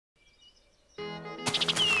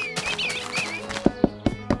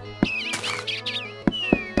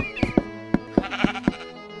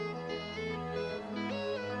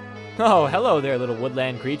Oh, hello there, little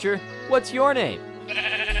woodland creature. What's your name?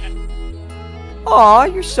 Aw,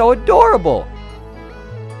 you're so adorable.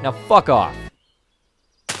 Now fuck off.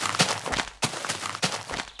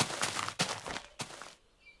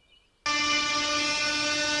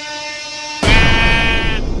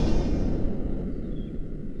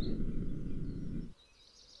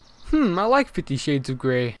 I like 50 Shades of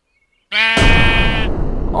Grey.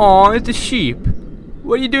 Aw, it's a sheep.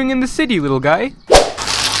 What are you doing in the city, little guy?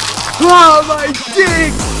 Ah, my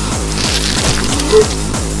dick!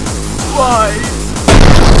 Why?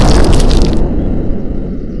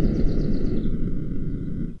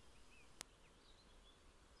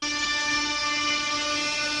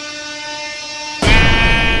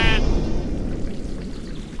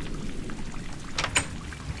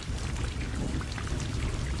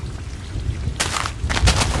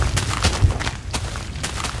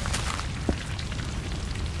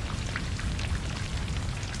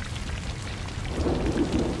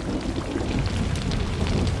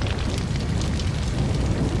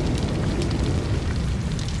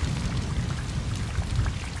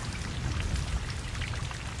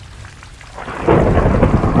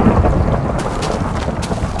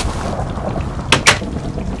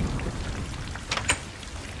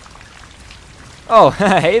 Oh,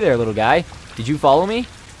 hey there, little guy. Did you follow me?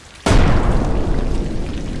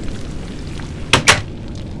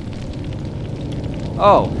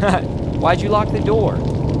 Oh, why'd you lock the door?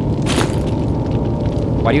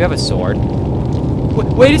 Why do you have a sword?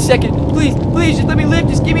 Wait a second. Please, just let me live.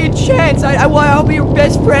 Just give me a chance. I'll be your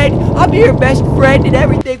best friend. I'll be your best friend and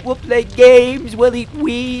everything. We'll play games. We'll eat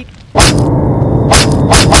weed.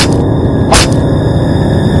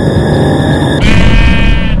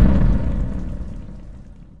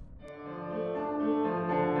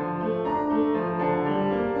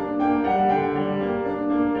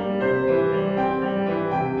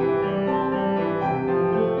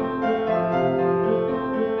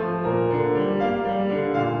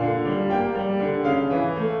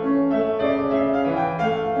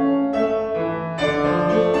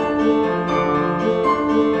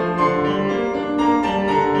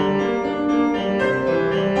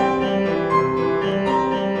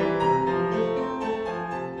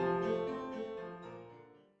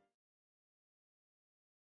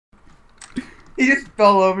 He just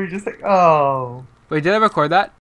fell over, just like, oh. Wait, did I record that?